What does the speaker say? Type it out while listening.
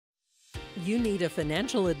You need a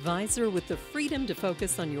financial advisor with the freedom to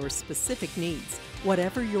focus on your specific needs.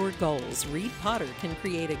 Whatever your goals, Reed Potter can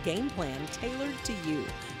create a game plan tailored to you.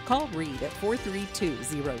 Call Reed at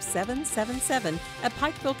 432-0777 at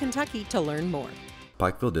Pikeville, Kentucky to learn more.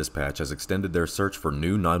 Pikeville Dispatch has extended their search for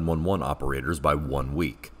new 911 operators by 1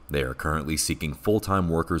 week. They are currently seeking full-time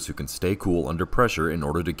workers who can stay cool under pressure in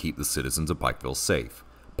order to keep the citizens of Pikeville safe.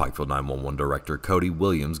 Pikeville 911 Director Cody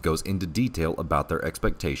Williams goes into detail about their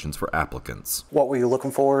expectations for applicants. What we're looking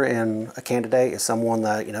for in a candidate is someone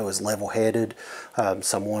that is level-headed,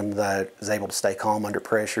 someone that is able to stay calm under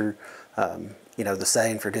pressure. The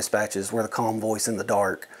saying for dispatch is we're the calm voice in the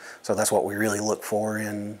dark. So that's what we really look for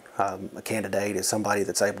in a candidate, is somebody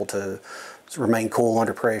that's able to remain cool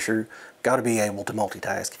under pressure. Got to be able to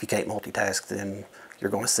multitask. If you can't multitask, then you're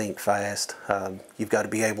going to sink fast. You've got to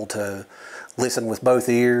be able to listen with both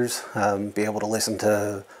ears, be able to listen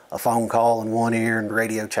to a phone call in one ear and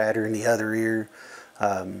radio chatter in the other ear.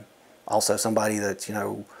 Also somebody that's,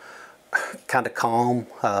 kind of calm,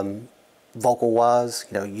 vocal-wise.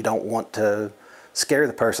 You don't want to scare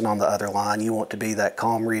the person on the other line. You want to be that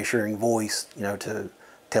calm, reassuring voice, to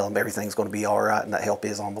tell them everything's going to be all right and that help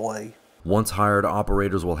is on the way. Once hired,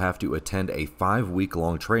 operators will have to attend a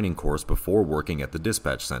 5-week-long training course before working at the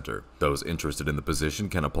dispatch center. Those interested in the position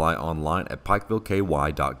can apply online at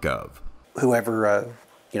pikevilleky.gov. Whoever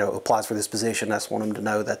applies for this position, I just want them to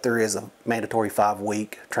know that there is a mandatory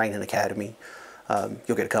 5-week training academy.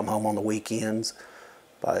 You'll get to come home on the weekends,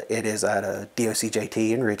 but it is at a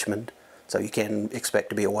DOCJT in Richmond. So you can expect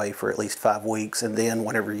to be away for at least 5 weeks, and then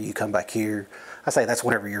whenever you come back here, I say that's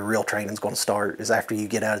whenever your real training is going to start, is after you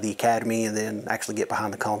get out of the academy and then actually get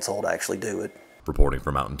behind the console to actually do it. Reporting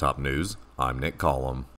for Mountaintop News, I'm Nick Collum.